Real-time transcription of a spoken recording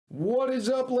What is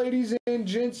up, ladies and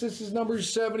gents? This is number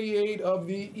 78 of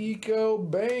the Eco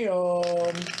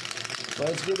Bam.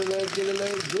 Let's get it, let's get it,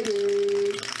 let's get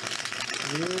it.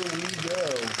 Here we go.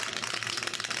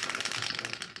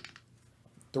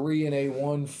 3 and a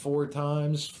 1, 4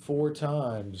 times, 4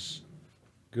 times.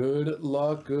 Good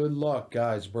luck,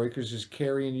 guys. Breakers is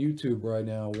carrying YouTube right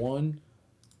now. 1,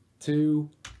 2,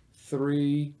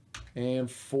 3,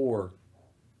 and 4.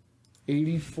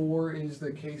 84 is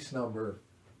the case number.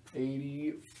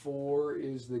 84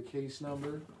 is the case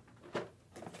number.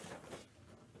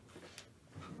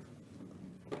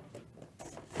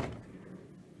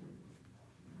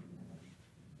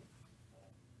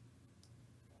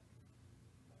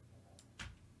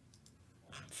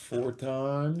 Four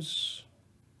times.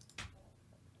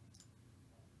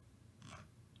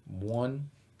 1,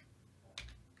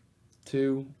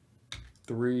 2,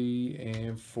 3,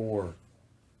 and 4.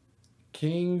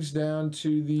 Kings down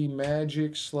to the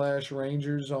Magic /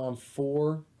 Rangers on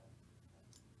 4.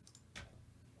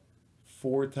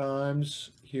 4 times.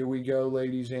 Here we go,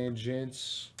 ladies and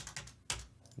gents.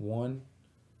 1,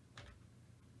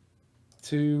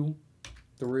 2,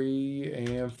 3,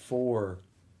 and 4.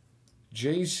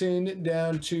 Jason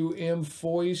down to M.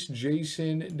 Foist.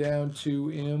 Jason down to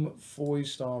M.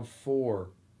 Foist on 4.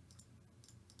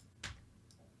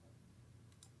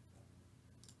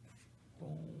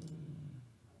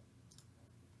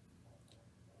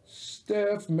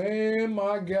 Steph, man,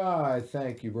 my guy.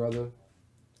 Thank you, brother.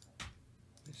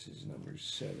 This is number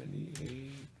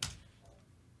 78.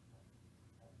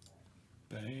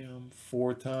 Bam.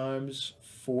 4 times.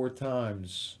 4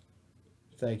 times.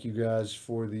 Thank you guys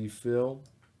for the fill.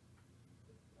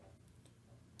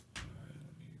 All right,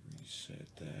 let me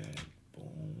reset that.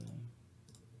 Boom.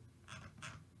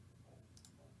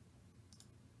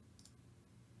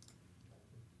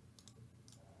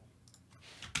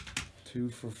 2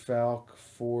 for Falk,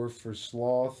 4 for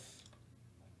Sloth.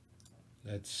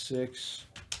 That's 6.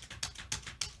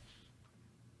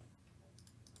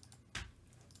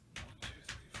 1, 2, 3,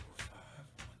 4, 5. 1,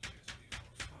 2, 3,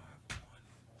 4,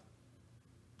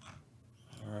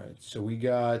 5. 1. All right, so we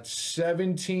got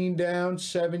 17 down,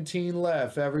 17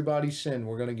 left. Everybody send.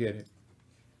 We're going to get it.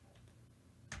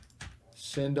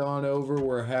 Send on over.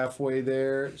 We're halfway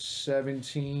there.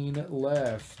 17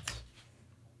 left.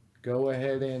 Go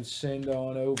ahead and send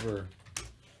on over.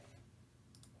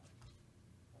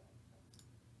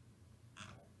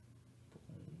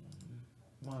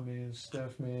 My man,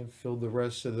 Steph, man, filled the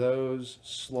rest of those.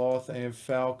 Sloth and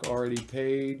Falk already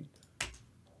paid.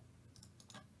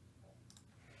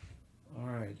 All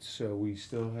right, so we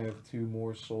still have 2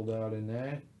 more sold out in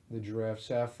that. The Giraffe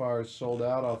Sapphire is sold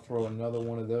out. I'll throw another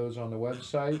one of those on the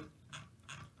website.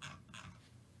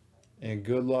 And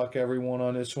good luck, everyone,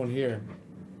 on this one here.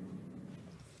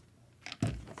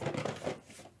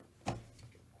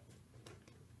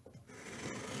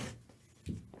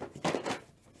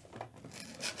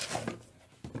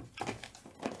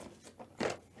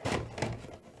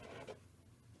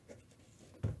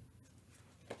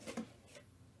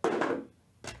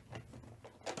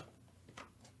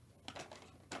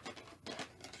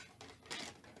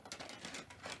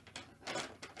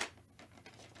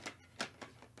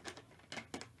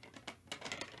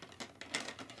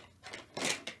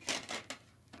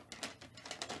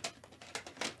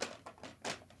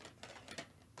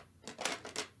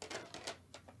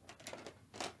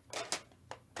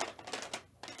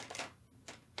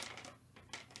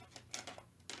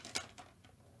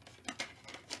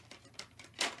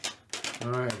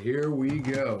 All right, here we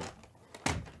go.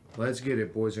 Let's get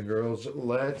it, boys and girls.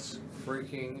 Let's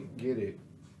freaking get it.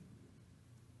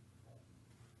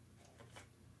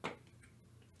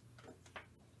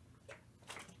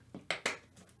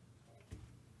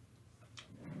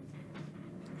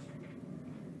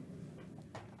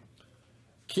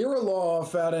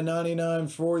 Kirilov out of 99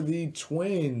 for the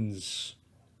Twins.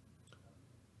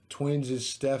 Twins is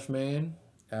Steph, man,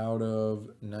 out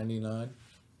of 99.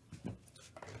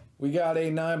 We got a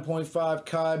 9.5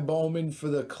 Kai Bowman for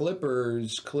the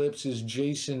Clippers. Clips is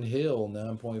Jason Hill,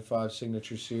 9.5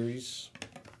 Signature Series.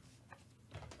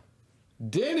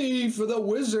 Denny for the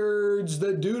Wizards.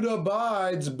 The dude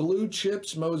abides. Blue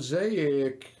Chips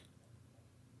Mosaic.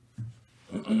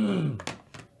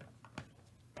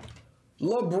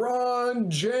 LeBron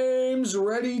James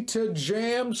ready to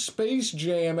jam. Space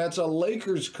Jam. That's a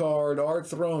Lakers card. Our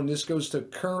throne. This goes to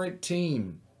current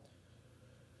team.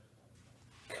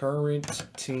 Current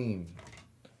team.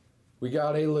 We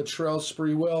got a Latrell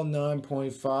Sprewell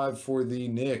 9.5 for the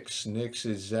Knicks. Knicks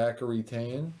is Zachary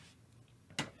Tan.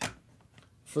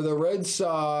 For the Red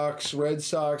Sox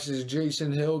is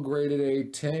Jason Hill, graded a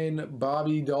 10,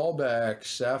 Bobby Dahlbeck,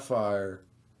 Sapphire.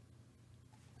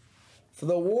 For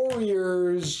the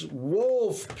Warriors,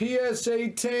 Wolf,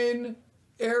 PSA 10,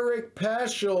 Eric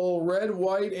Paschal, red,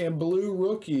 white, and blue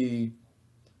rookie.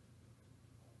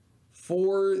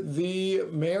 For the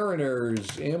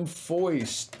Mariners, M.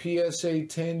 Foist, PSA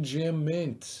 10, Jim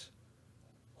Mint,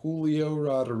 Julio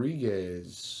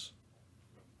Rodriguez.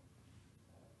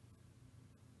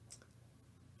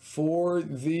 For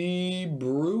the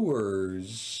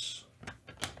Brewers,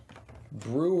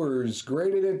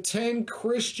 graded at 10,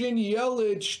 Christian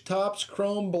Yelich, Topps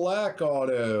Chrome Black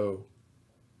auto.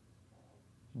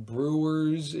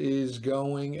 Brewers is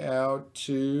going out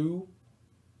to...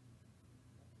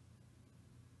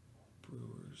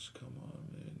 Brewers, come on,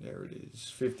 man. There it is.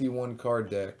 51 card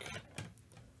deck.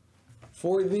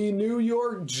 For the New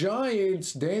York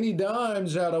Giants, Danny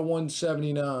Dimes out of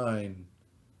 179.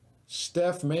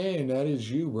 Steph Mann, that is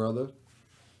you, brother.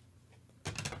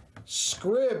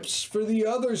 Scripts for the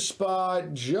other spot,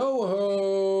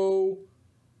 Joho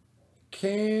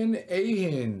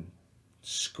Can-Ahan.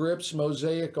 Scripts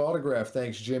Mosaic autograph.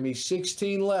 Thanks, Jimmy.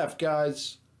 16 left,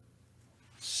 guys.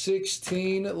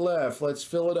 16 left. Let's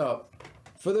fill it up.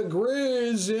 For the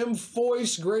Grizz, M.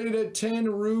 Foist, graded at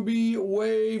 10, Ruby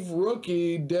Wave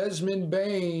rookie, Desmond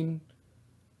Bain.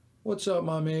 What's up,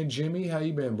 my man Jimmy? How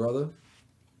you been, brother?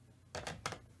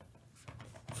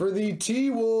 For the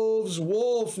T-Wolves,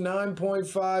 Wolf,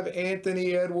 9.5,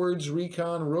 Anthony Edwards,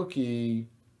 Recon rookie.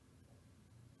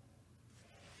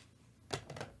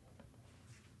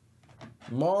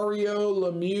 Mario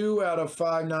Lemieux out of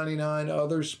 599.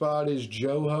 Other spot is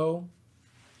Joho.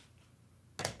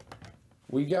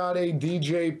 We got a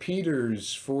DJ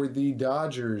Peters for the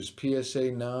Dodgers.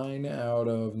 PSA 9 out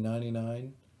of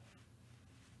 99.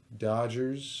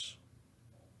 Dodgers.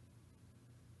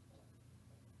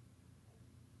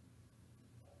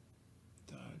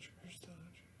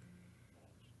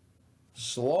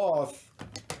 Sloth.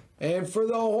 And for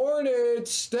the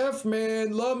Hornets, Steph Man,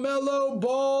 LaMelo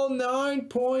Ball,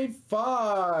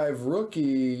 9.5,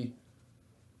 rookie.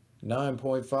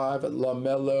 9.5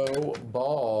 LaMelo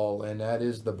Ball, and that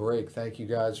is the break. Thank you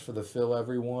guys for the fill,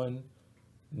 everyone.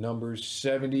 Number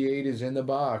 78 is in the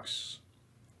box.